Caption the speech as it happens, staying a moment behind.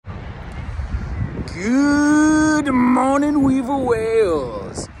Good morning, Weaver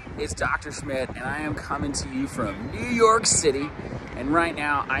Whales. It's Dr. Schmidt, and I am coming to you from New York City. And right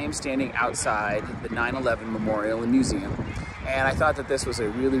now, I am standing outside the 9/11 Memorial and Museum. And I thought that this was a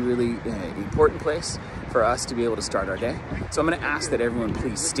really important place for us to be able to start our day. So I'm going to ask that everyone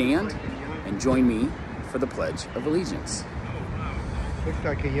please stand and join me for the Pledge of Allegiance. Looks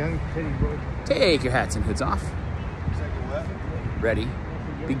like a young city boy. Take your hats and hoods off. Ready?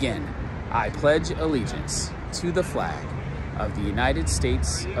 Begin. I pledge allegiance to the flag of the United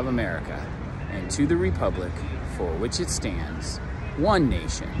States of America and to the republic for which it stands, one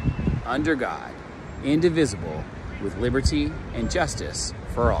nation, under God, indivisible, with liberty and justice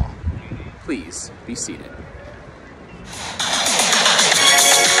for all. Please be seated.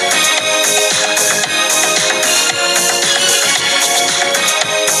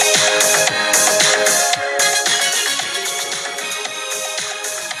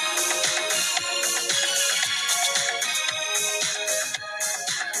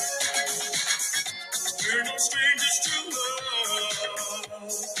 We're no strangers to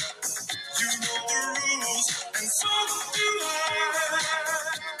love. You know the rules, and so do I.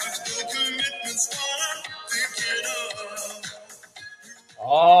 If the commitment's what I'm thinking of.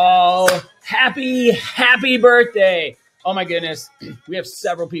 Oh, happy birthday. Oh my goodness. We have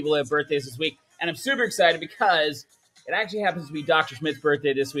several people that have birthdays this week, and I'm super excited because it actually happens to be Dr. Schmidt's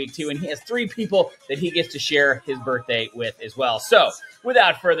birthday this week too, and he has 3 people that he gets to share his birthday with as well. So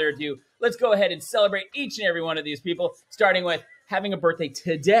without further ado, let's go ahead and celebrate each and every one of these people, starting with having a birthday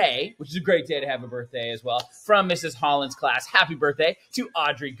today, which is a great day to have a birthday as well, from Mrs. Holland's class. Happy birthday to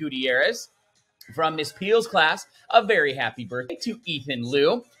Audrey Gutierrez. From Miss Peel's class, a very happy birthday to Ethan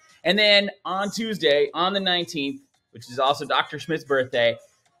Liu. And then on Tuesday, on the 19th, which is also Dr. Schmidt's birthday,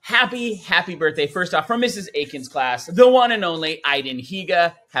 happy birthday, first off, from Mrs. Aiken's class, the one and only Aiden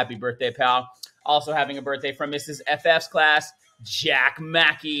Higa. Happy birthday, pal. Also having a birthday from Mrs. FF's class, Jack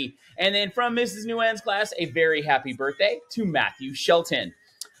Mackey. And then from Mrs. Nguyen's class, a very happy birthday to Matthew Shelton.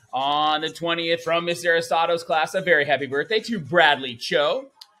 On the 20th, from Miss Aristotle's class, a very happy birthday to Bradley Cho.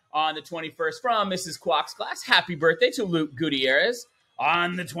 On the 21st, from Mrs. Kwok's class, happy birthday to Luke Gutierrez.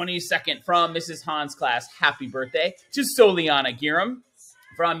 On the 22nd, from Mrs. Hahn's class, happy birthday to Soliana Giram.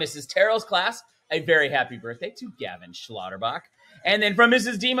 From Mrs. Terrell's class, a very happy birthday to Gavin Schlotterbach. And then from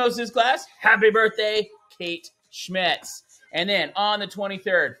Mrs. Demos's class, happy birthday, Kate Schmitz. And then on the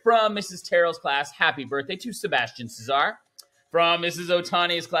 23rd, from Mrs. Terrell's class, happy birthday to Sebastian Cesar. From Mrs.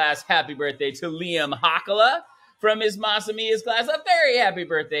 Otani's class, happy birthday to Liam Hakala. From Ms. Masamia's class, a very happy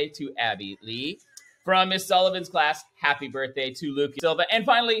birthday to Abby Lee. From Ms. Sullivan's class, happy birthday to Luke Silva. And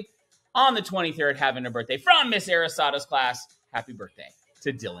finally, on the 23rd, having a birthday from Miss Aristoto's class, happy birthday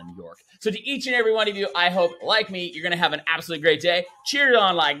to Dylan York. So to each and every one of you, I hope, like me, you're going to have an absolutely great day. Cheer it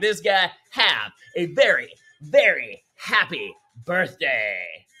on like this guy. Have a very happy birthday.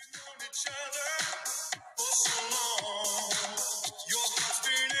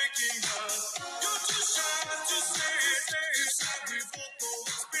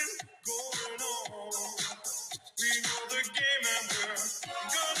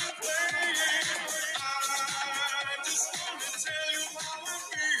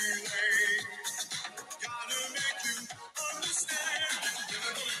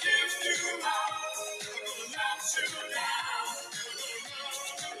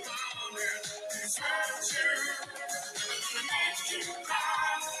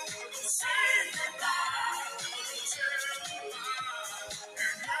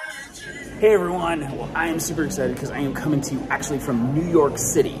 Hey everyone, well, I am super excited because I am coming to you actually from New York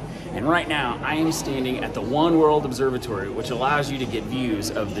City. And right now I am standing at the One World Observatory, which allows you to get views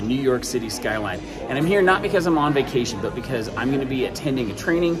of the New York City skyline. And I'm here not because I'm on vacation, but because I'm going to be attending a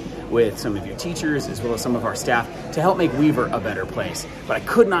training with some of your teachers as well as some of our staff to help make Weaver a better place. But I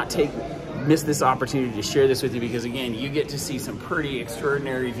could not miss this opportunity to share this with you because again, you get to see some pretty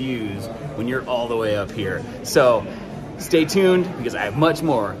extraordinary views when you're all the way up here. So stay tuned because I have much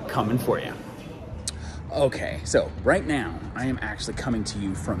more coming for you. Okay, so right now I am actually coming to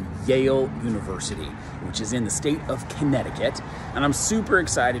you from Yale University, which is in the state of Connecticut. And I'm super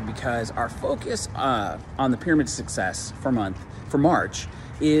excited because our focus on the Pyramid of Success for March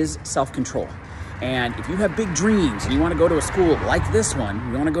is self-control. And if you have big dreams and you want to go to a school like this one,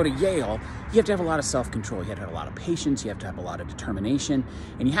 you want to go to Yale, you have to have a lot of self-control. You have to have a lot of patience, you have to have a lot of determination,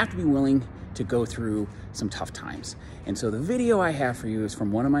 and you have to be willing to go through some tough times. And so the video I have for you is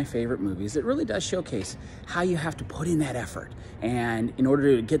from one of my favorite movies that really does showcase how you have to put in that effort and in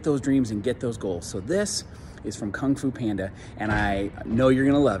order to get those dreams and get those goals. So this is from Kung Fu Panda, and I know you're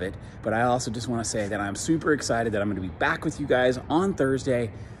gonna love it, but I also just wanna say that I'm super excited that I'm gonna be back with you guys on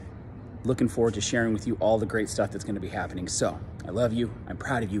Thursday looking forward to sharing with you all the great stuff that's going to be happening. So I love you. I'm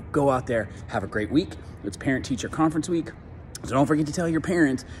proud of you. Go out there. Have a great week. It's Parent-Teacher Conference Week. So don't forget to tell your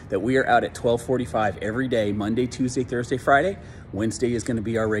parents that we are out at 12:45 every day, Monday, Tuesday, Thursday, Friday. Wednesday is going to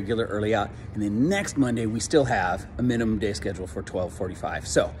be our regular early out. And then next Monday, we still have a minimum day schedule for 12:45.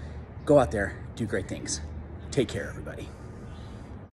 So go out there, do great things. Take care, everybody.